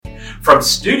From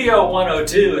Studio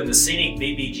 102 in the scenic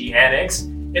BBG Annex,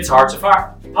 it's Hearts of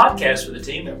Fire, a podcast for the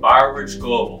team at BioBridge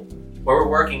Global, where we're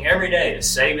working every day to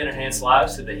save and enhance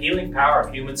lives through the healing power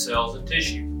of human cells and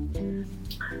tissue.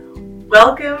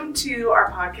 Welcome to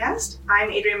our podcast. I'm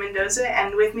Audra Mendoza,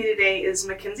 and with me today is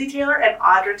Makenzie Taylor and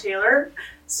Audra Taylor.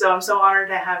 So I'm so honored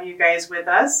to have you guys with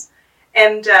us.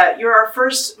 And you're our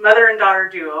first mother and daughter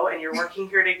duo, and you're working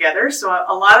here together. So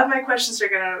a lot of my questions are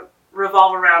going to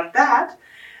revolve around that.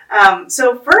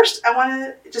 So first, I want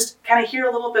to just kind of hear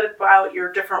a little bit about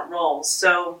your different roles.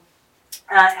 So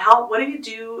what do you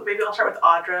do? Maybe I'll start with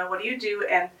Audra. What do you do?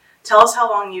 And tell us how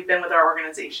long you've been with our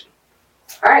organization.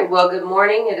 All right. Well, good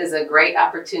morning. It is a great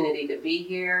opportunity to be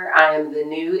here. I am the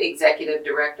new Executive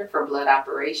Director for Blood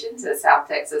Operations at South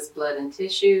Texas Blood and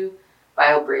Tissue,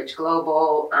 BioBridge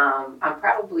Global. I'm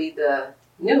probably the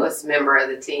newest member of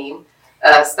the team.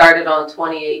 Started on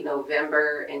 28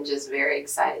 November and just very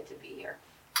excited to be here.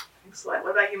 Excellent.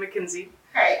 What about you, Makenzie?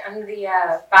 All right. I'm the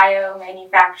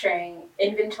Biomanufacturing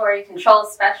Inventory Control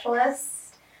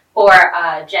Specialist for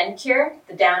GenCure,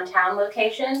 the downtown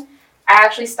location. I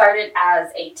actually started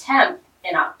as a temp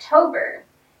in October,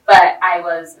 but I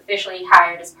was officially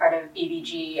hired as part of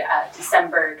BBG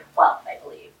December 12th, I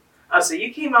believe. Oh, so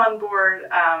you came on board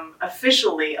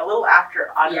officially a little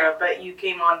after Audra, yeah. But you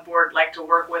came on board to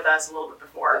work with us a little bit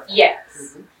before. Yes.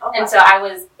 Mm-hmm. Okay. And so I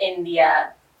was in the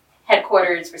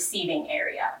headquarters receiving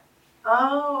area.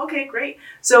 Oh, okay, great.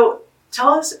 So tell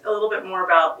us a little bit more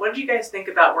about what did you guys think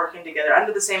about working together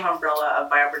under the same umbrella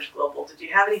of BioBridge Global? Did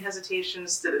you have any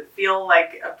hesitations? Did it feel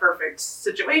like a perfect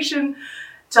situation?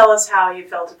 Tell us how you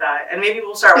felt about it. And maybe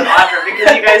we'll start with Audra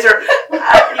because you guys are,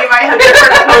 you might have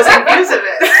different opposing views of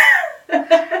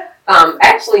it.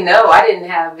 Actually, no, I didn't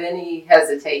have any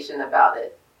hesitation about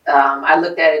it. I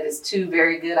looked at it as two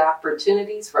very good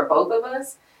opportunities for both of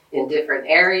us in different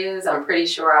areas. I'm pretty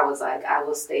sure I was like, I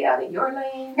will stay out of your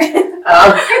lane.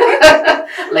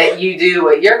 Let you do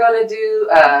what you're going to do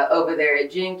over there at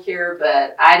GenCure,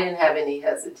 but I didn't have any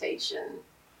hesitation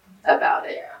about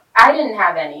it. Yeah. I didn't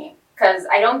have any because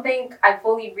I don't think I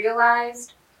fully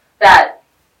realized that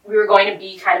we were going to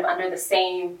be kind of under the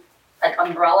same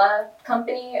umbrella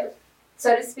company,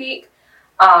 so to speak.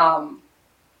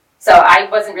 So I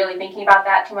wasn't really thinking about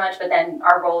that too much, but then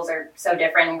our roles are so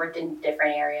different and we're in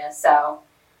different areas. So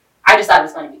I just thought it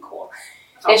was going to be cool.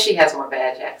 And she has more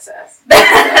badge access. Yeah,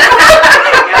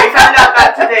 we found out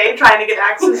that today, trying to get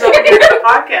access over here to the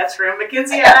podcast room.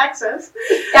 Makenzie had access.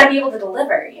 Got to be able to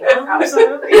deliver, you know?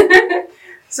 Absolutely.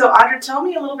 So Audra, tell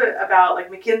me a little bit about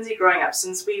Makenzie growing up,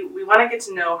 since we want to get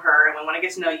to know her and we want to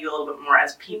get to know you a little bit more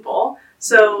as people.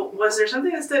 So was there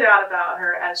something that stood out about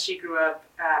her as she grew up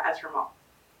as her mom?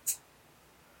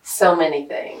 So many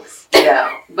things,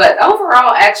 But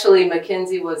overall, actually,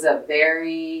 Makenzie was a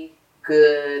very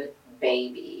good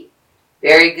baby.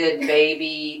 Very good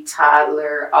baby,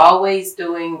 toddler, always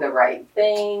doing the right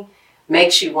thing.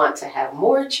 Makes you want to have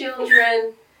more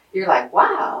children. You're like,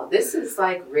 wow, this is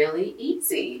really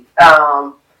easy.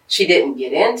 She didn't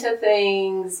get into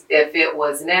things. If it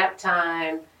was nap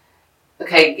time,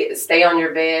 okay, stay on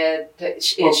your bed.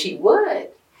 And she would.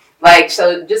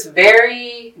 So just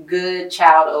very good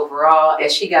child overall.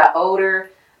 As she got older,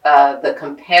 the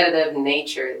competitive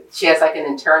nature, she has an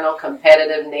internal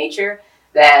competitive nature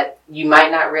that you might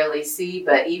not really see,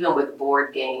 but even with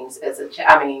board games as a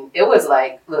child, it was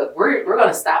look, we're going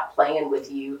to stop playing with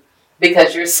you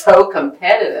because you're so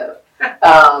competitive.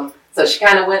 So she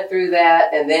kind of went through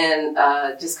that, and then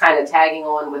just kind of tagging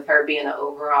on with her being an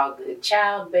overall good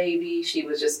child baby, she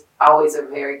was just always a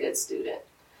very good student.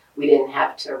 We didn't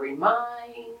have to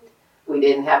remind. We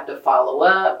didn't have to follow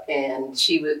up. And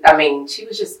she was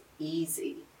just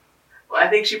easy. Well, I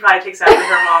think she probably takes after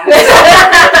her mom.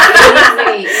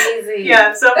 Easy.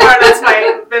 Yeah, so far that's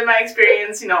been my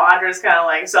experience. Audra's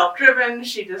kind of self-driven.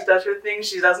 She just does her thing.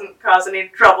 She doesn't cause any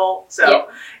trouble. So,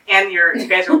 yeah. And your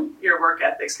work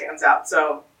ethic stands out.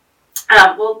 So,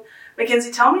 well,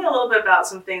 Makenzie, tell me a little bit about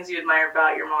some things you admire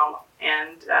about your mom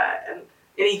and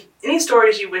any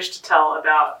stories you wish to tell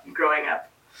about growing up?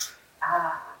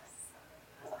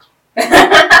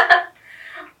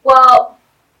 Well,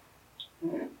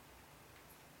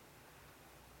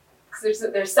 because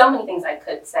there's so many things I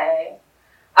could say.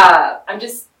 I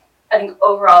think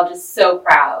overall just so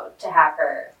proud to have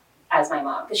her as my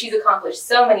mom because she's accomplished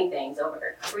so many things over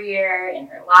her career, in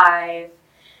her life,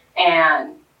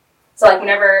 and so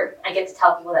whenever I get to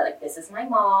tell people that this is my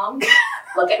mom,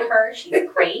 look at her, she's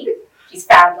great. She's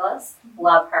fabulous.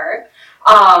 Love her.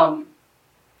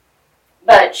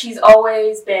 But she's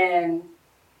always been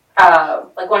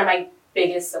one of my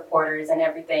biggest supporters in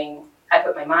everything I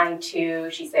put my mind to.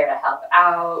 She's there to help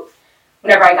out.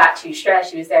 whenever I got too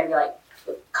stressed, she was there to be like,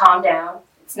 calm down.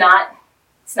 It's not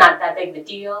that big of a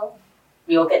deal.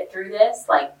 We'll get through this.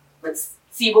 Like, let's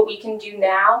see what we can do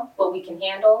now, what we can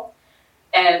handle,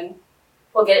 and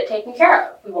we'll get it taken care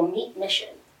of. We will meet mission.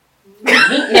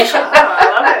 Meet mission. Oh, I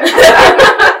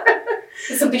love it.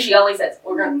 It's something she always says.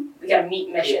 We gotta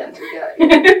meet mission.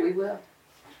 We will.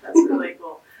 That's really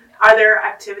cool. Are there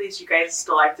activities you guys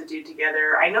still like to do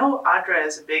together? I know Audra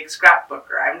is a big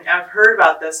scrapbooker. I've heard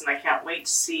about this, and I can't wait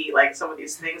to see like some of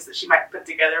these things that she might put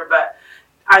together. But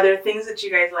are there things that you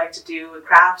guys like to do,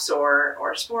 crafts or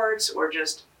sports or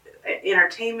just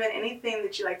entertainment? Anything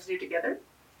that you like to do together?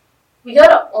 We go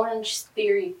to Orange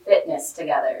Theory Fitness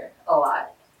together a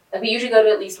lot. Like, we usually go to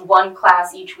at least one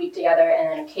class each week together, and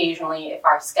then occasionally, if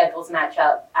our schedules match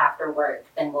up after work,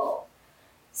 then we'll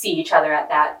see each other at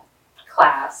that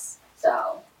class.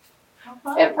 So,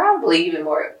 and probably even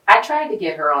more. I tried to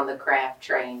get her on the craft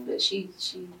train, but she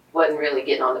wasn't really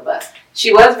getting on the bus.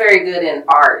 She was very good in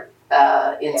art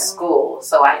in school,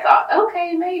 so I thought,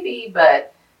 okay, maybe,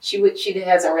 but she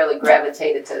hasn't really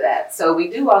gravitated to that. So we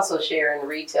do also share in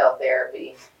retail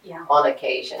therapy on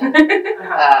occasion.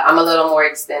 I'm a little more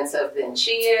extensive than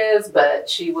she is, but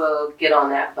she will get on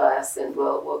that bus and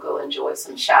we'll go enjoy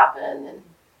some shopping and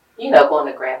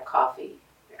going to grab coffee.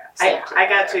 I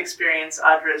got to experience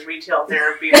Audra's retail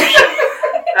therapy mission.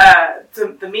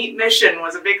 The meat mission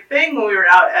was a big thing when we were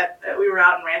out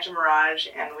in Rancho Mirage,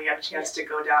 and we got a chance to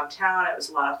go downtown. It was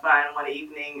a lot of fun. One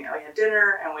evening we had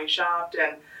dinner and we shopped,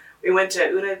 and we went to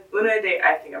Una de,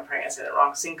 I think I'm probably saying it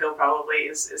wrong, Cinco probably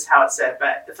is how it's said,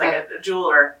 but it's like a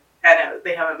jeweler, and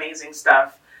they have amazing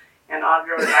stuff. And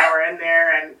Audra and I were in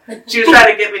there, and she was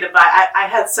trying to get me to buy. I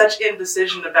had such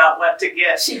indecision about what to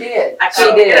get. She did. I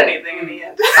couldn't get anything in the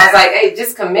end. I was like, hey,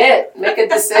 just commit. Make a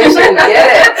decision.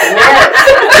 Get it.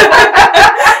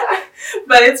 Commit.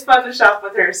 But it's fun to shop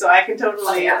with her, so I can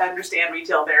totally understand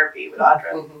retail therapy with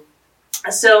Audra. Mm-hmm.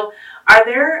 So are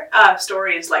there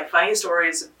stories, like funny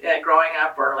stories growing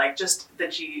up, or like just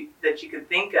that you could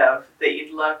think of that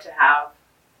you'd love to have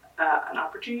an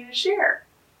opportunity to share?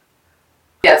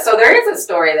 Yeah, so there is a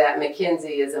story that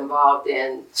Makenzie is involved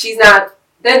in.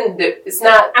 It's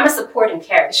not. I'm a supporting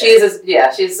character. She's a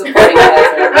supporting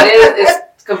character, but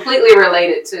it's completely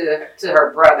related to her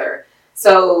brother.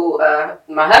 So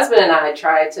my husband and I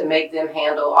tried to make them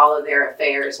handle all of their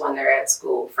affairs when they're at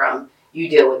school. From you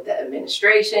deal with the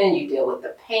administration, you deal with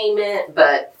the payment,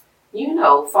 but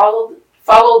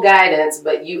follow guidance,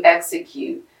 but you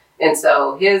execute. And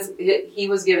so he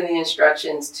was given the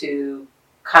instructions to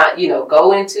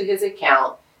go into his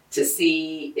account to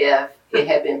see if it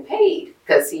had been paid,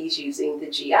 because he's using the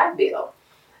GI Bill.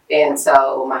 And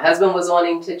so my husband was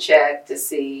wanting to check to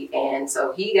see, and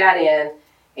so he got in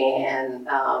and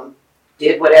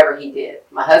did whatever he did.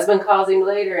 My husband calls him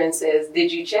later and says,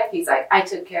 "Did you check?" He's like, "I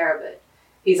took care of it."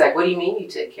 He's like, "What do you mean you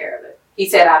took care of it?" He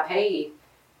said, "I paid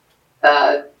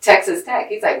Texas Tech."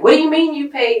 He's like, "What do you mean you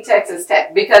paid Texas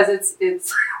Tech?" Because it's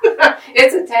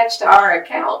it's attached to our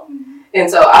account. And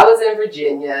so I was in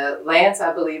Virginia. Lance,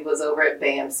 I believe, was over at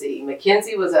BAMC.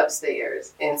 Makenzie was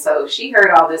upstairs. And so she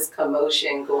heard all this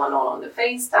commotion going on the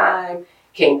FaceTime,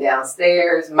 came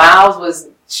downstairs. Miles was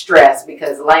stressed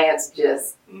because Lance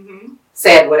just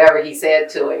said whatever he said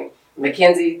to him.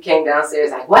 Makenzie came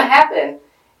downstairs like, "What happened?"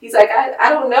 He's like, I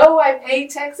don't know. I paid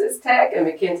Texas Tech. And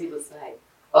Makenzie was like,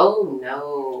 "Oh,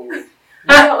 no.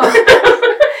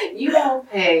 You don't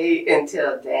pay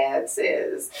until Dad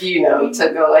says,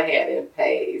 to go ahead and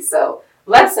pay." So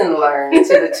lesson learned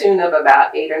to the tune of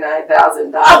about $8,000 or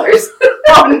 $9,000.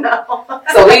 Oh no!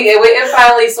 So it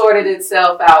finally sorted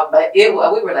itself out, but we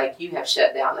were like, "You have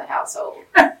shut down the household."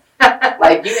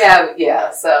 Like you have,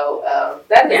 So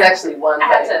that is actually one thing.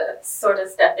 I had to sort of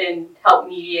step in, help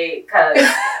mediate, because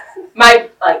my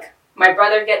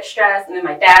brother gets stressed, and then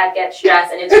my dad gets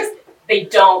stressed, and it's just they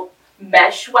don't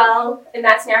mesh well in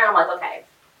that scenario. I'm like, okay,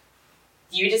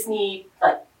 you just need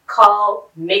call,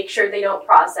 make sure they don't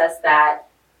process that,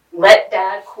 let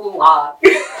Dad cool off.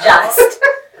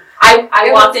 I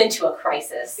walked into a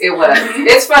crisis. It was.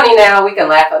 It's funny now. We can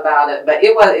laugh about it, but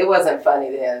it wasn't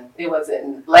funny then. It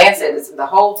wasn't. Lance said it's the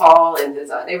whole hall, and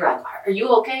they were like, "Are you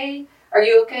okay? Are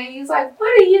you okay?" He's like,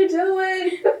 "What are you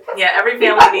doing?" Yeah, every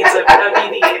family needs a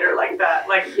mediator like that.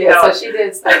 So she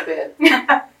did step in.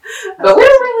 But we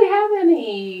don't really have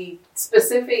any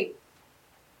specific.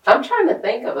 I'm trying to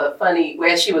think of a funny.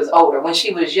 When she was older, when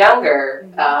she was younger,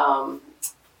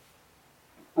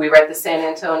 we were at the San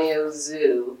Antonio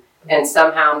Zoo, and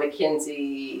somehow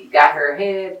Makenzie got her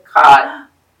head caught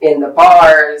in the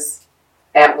bars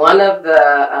at one of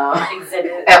the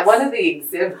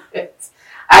exhibits.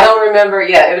 I don't remember.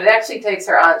 Yeah, it actually takes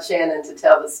her Aunt Shannon to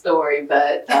tell the story,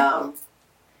 but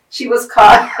she was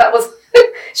caught.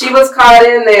 She was caught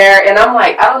in there, and I'm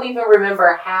like, I don't even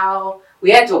remember how. We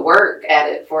had to work at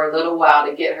it for a little while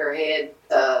to get her head,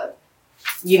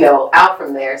 out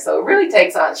from there. So it really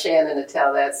takes Aunt Shannon to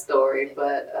tell that story.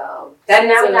 But now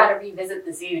we got to revisit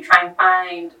the zoo, try and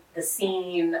find the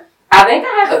scene. I think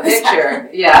I have a picture.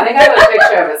 Yeah, I think I have a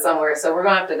picture of it somewhere. So we're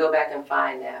going to have to go back and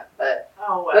find that. But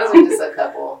those are just a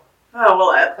couple. Oh,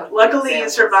 well, luckily you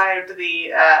survived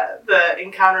the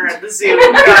encounter at the zoo.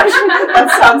 Gosh,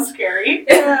 that sounds scary.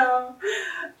 Yeah.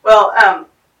 Well,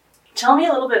 tell me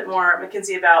a little bit more,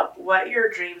 Makenzie, about what your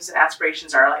dreams and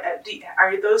aspirations are. Like,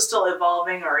 are those still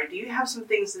evolving, or do you have some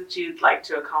things that you'd like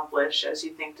to accomplish as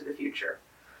you think to the future?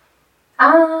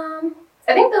 I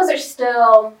think those are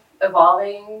still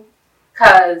evolving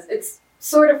because it's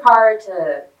sort of hard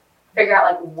to figure out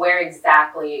like where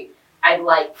exactly I'd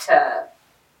like to,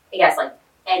 I guess, like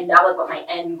end up, like what my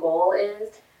end goal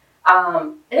is.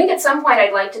 I think at some point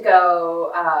I'd like to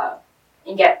go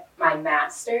and get my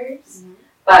master's. Mm-hmm.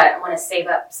 But I want to save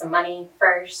up some money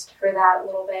first for that a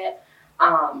little bit.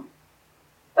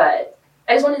 But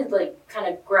I just wanted to like kind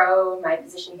of grow my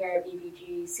position here at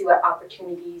BBG, see what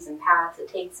opportunities and paths it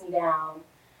takes me down.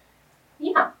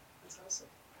 Yeah. That's awesome.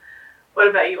 What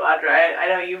about you, Audra? I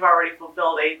know you've already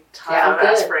fulfilled a ton of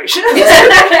aspirations.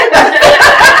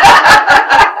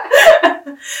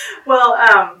 Well,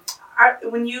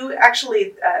 when you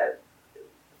actually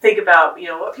think about,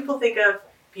 what people think of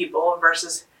people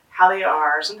versus how they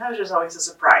are, sometimes there's always a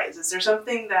surprise. Is there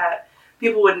something that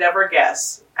people would never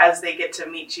guess as they get to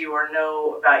meet you or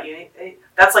know about you?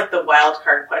 That's like the wild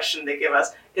card question they give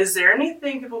us. Is there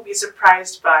anything people would be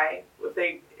surprised by if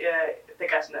they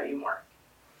got to know you more?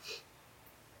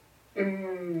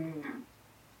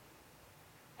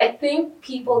 I think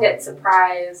people get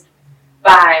surprised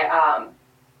by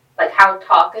like how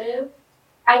talkative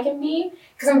I can be,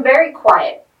 because I'm very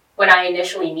quiet when I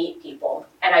initially meet people,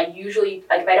 and I usually,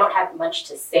 like, if I don't have much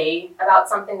to say about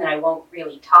something, then I won't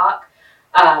really talk.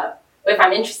 But if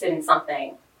I'm interested in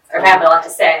something, or if I have a lot to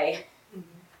say,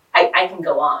 I can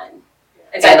go on.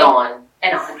 And on.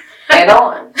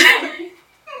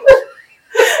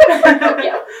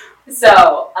 Yeah.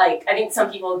 So, like, I think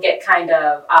some people get kind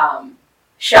of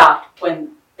shocked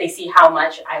when they see how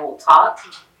much I will talk,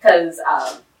 because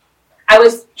I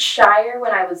was shyer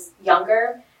when I was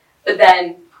younger, but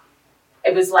then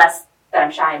it was less that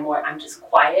I'm shy and more I'm just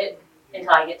quiet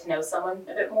until I get to know someone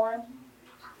a bit more.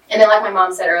 And then, like my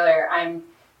mom said earlier, I'm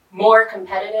more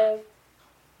competitive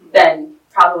than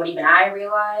probably what even I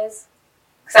realize.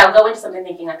 Because I'll go into something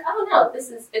thinking like, oh no,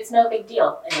 it's no big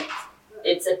deal. And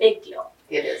it's a big deal.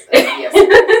 It is. Yes.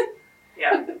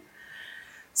 Yeah.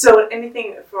 So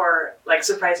anything for, like,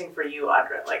 surprising for you,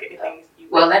 Audra? Like, anything you...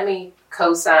 Well, let me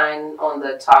co-sign on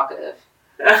the talkative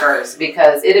first,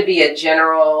 because it'd be a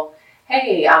general,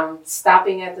 hey, I'm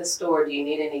stopping at the store. Do you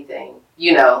need anything?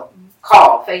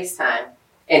 Call, FaceTime,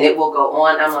 and it will go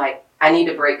on. I'm like, I need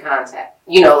to break contact.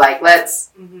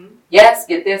 Let's, yes,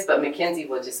 get this, but Makenzie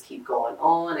will just keep going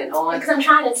on and on. Because I'm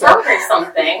trying to tell her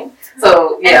something.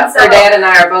 So, yeah, her dad and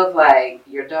I are both like,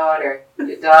 your daughter,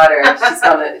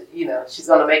 she's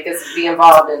gonna make us be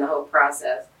involved in the whole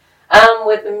process.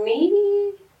 With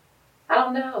me, I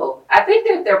don't know. I think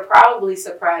that they're probably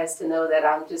surprised to know that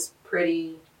I'm just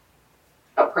pretty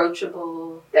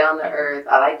approachable, down to earth.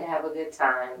 I like to have a good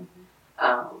time.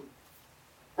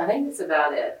 I think that's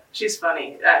about it. She's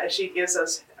funny. She gives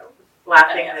us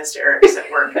laughing and hysterics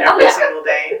at work every single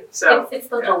day. So it's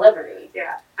the delivery.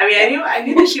 Yeah. I mean, I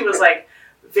knew that she was like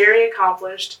very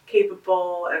accomplished,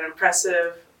 capable, and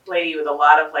impressive lady with a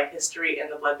lot of like history in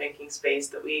the blood banking space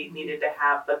that we needed to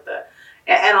have,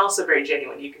 and also very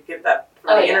genuine. You could get that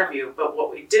from the interview, but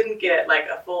what we didn't get like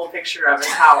a full picture of is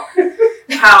how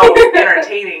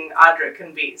entertaining Audra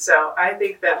can be. So I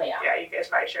think that you guys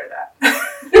probably share that.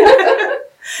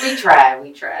 We try.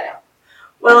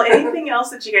 Well, anything else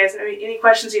that you guys, any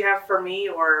questions you have for me,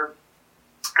 or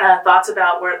thoughts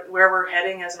about where we're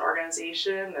heading as an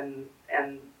organization,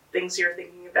 and things you're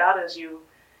thinking about as you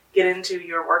get into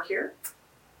your work here?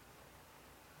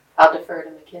 I'll defer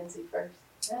to Makenzie first.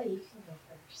 No, you can go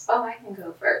first. Oh, I can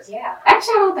go first. Yeah.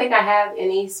 Actually, I don't think I have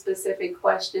any specific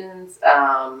questions.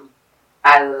 I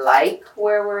like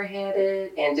where we're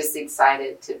headed and just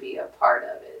excited to be a part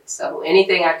of it. So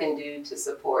anything I can do to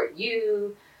support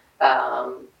you,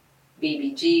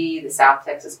 BBG, the South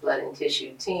Texas Blood and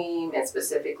Tissue team, and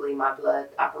specifically my blood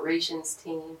operations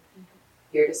team,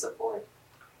 here to support.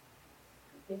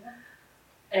 Yeah.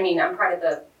 I mean, I'm part of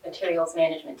the materials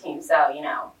management team, so,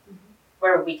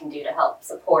 whatever we can do to help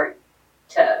support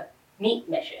to Meat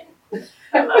mission.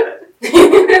 I love it.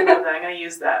 I love that. I'm going to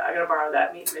use that. I'm going to borrow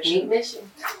that, meat mission. Meat mission.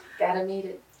 Gotta meet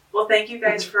it. Well, thank you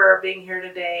guys for being here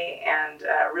today, and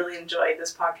really enjoyed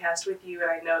this podcast with you, and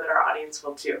I know that our audience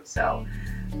will too. So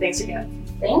thanks again.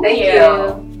 Thank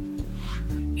you.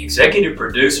 Executive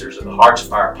producers of the Hearts of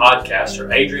Fire podcast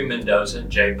are Adrian Mendoza and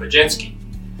Jay Pajinski.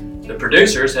 The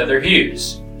producers, Heather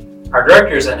Hughes. Our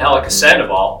director is Angelica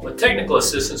Sandoval, with technical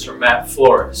assistance from Matt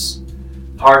Flores.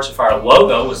 The Hearts of Fire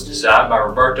logo was designed by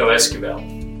Roberto Esquivel.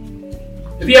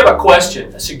 If you have a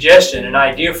question, a suggestion, an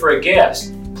idea for a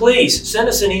guest, please send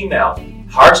us an email,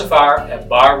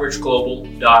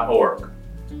 heartsoffire@BioRichGlobal.org.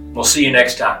 We'll see you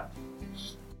next time.